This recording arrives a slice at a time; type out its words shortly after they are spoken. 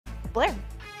Blair.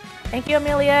 Thank you,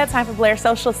 Amelia. Time for Blair's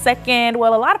Social Second.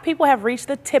 Well, a lot of people have reached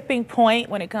the tipping point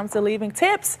when it comes to leaving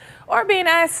tips or being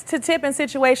asked to tip in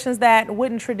situations that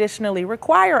wouldn't traditionally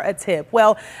require a tip.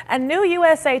 Well, a new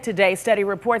USA Today study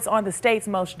reports on the states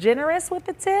most generous with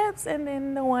the tips and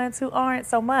then the ones who aren't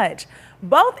so much.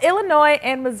 Both Illinois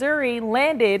and Missouri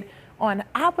landed on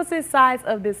opposite sides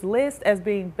of this list as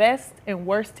being best and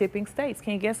worst tipping states.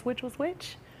 Can you guess which was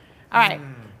which? All right.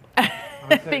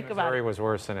 Think about it. Missouri was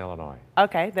worse than Illinois.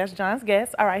 Okay, that's John's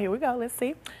guess. All right, here we go. Let's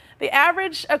see. The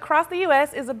average across the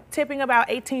U.S. is tipping about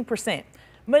 18%.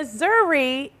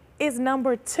 Missouri is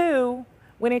number 2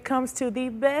 when it comes to the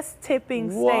best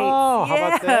tipping states. Whoa, how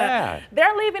about that?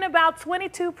 They're leaving about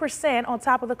 22% on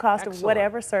top of the cost of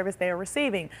whatever service they are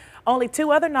receiving. Only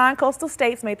 2 other non-coastal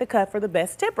states made the cut for the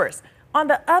best tippers. On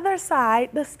the other side,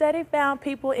 the study found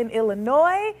people in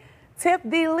Illinois tip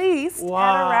the least at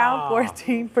around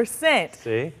 14%.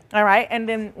 See? All right, and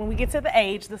then when we get to the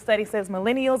age, the study says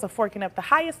millennials are forking up the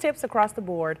highest tips across the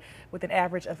board with an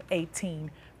average of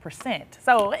 18%.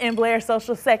 So in Blair's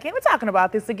Social Second, we're talking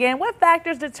about this again. What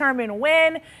factors determine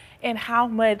when and how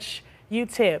much you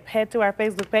tip? Head to our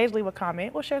Facebook page, leave a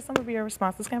comment. We'll share some of your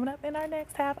responses coming up in our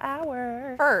next half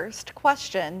hour. First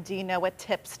question, do you know what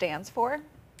TIP stands for?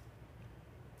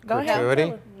 Go Gratuity?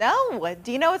 ahead. No.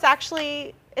 Do you know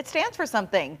it stands for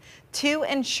something? To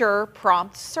ensure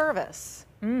prompt service.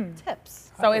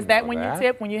 Tips. So is that when that. you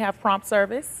tip, when you have prompt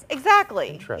service? Exactly.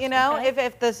 Interesting. You know,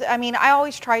 if this, I mean, I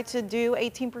always try to do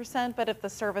 18%, but if the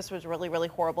service was really, really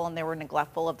horrible and they were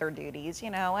neglectful of their duties, you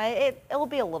know, it'll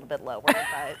be a little bit lower,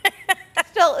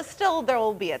 but still there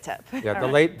will be a tip. Yeah,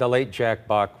 the late Jack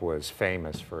Buck was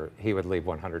famous for, he would leave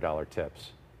 $100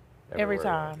 tips. Every everywhere.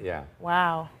 time? Yeah.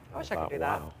 Wow. I wish I could do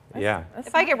that. Wow. Yeah.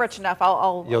 If I get rich enough,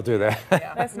 I'll You'll do that.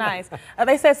 That's nice.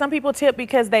 They said some people tip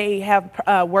because they have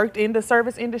worked in the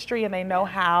service industry and they know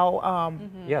how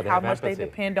Yeah, they how have much they empathy.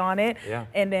 depend on it. Yeah.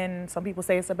 And then some people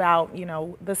say it's about, you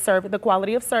know, the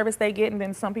quality of service they get, and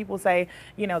then some people say,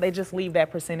 you know, they just leave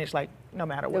that percentage like no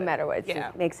matter what. No matter what, Yeah.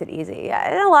 it makes it easy.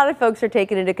 Yeah, and a lot of folks are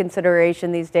taking into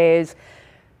consideration these days,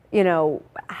 you know,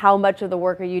 how much of the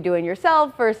work are you doing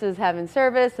yourself versus having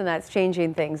service, and that's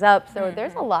changing things up. So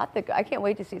there's a lot that I can't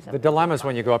wait to see some. The dilemma is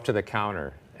when you go up to the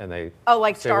counter and they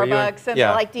like say, "Will you-" Starbucks, and yeah,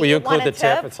 they're like, do will you include want a the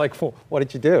tip? tip? It's like, well, what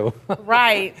did you do?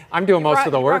 Right. I'm doing most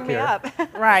of the You work rung me here. up.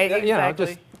 Right. You know, Exactly.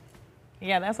 just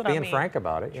Yeah, that's what I being mean. frank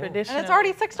about it. Yeah. Traditional. And it's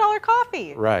already $6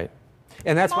 coffee. Right.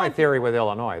 And that's my on. theory with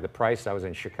Illinois. The price, I was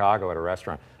in Chicago at a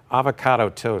restaurant. Avocado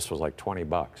toast was like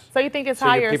 $20. So you think it's So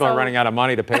higher? people are running out of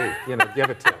money to pay. You know, give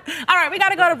it to. All right, we got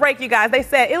to go to break, you guys. They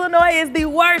said Illinois is the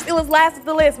worst. It was last of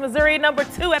the list. Missouri, number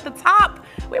 2 at the top.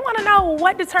 We want to know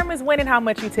what determines when and how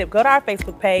much you tip. Go to our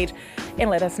Facebook page and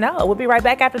let us know. We'll be right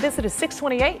back after this. It is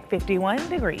 6:28, 51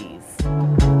 degrees.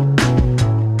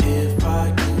 If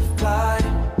I could fly,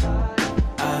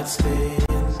 I'd stay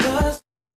in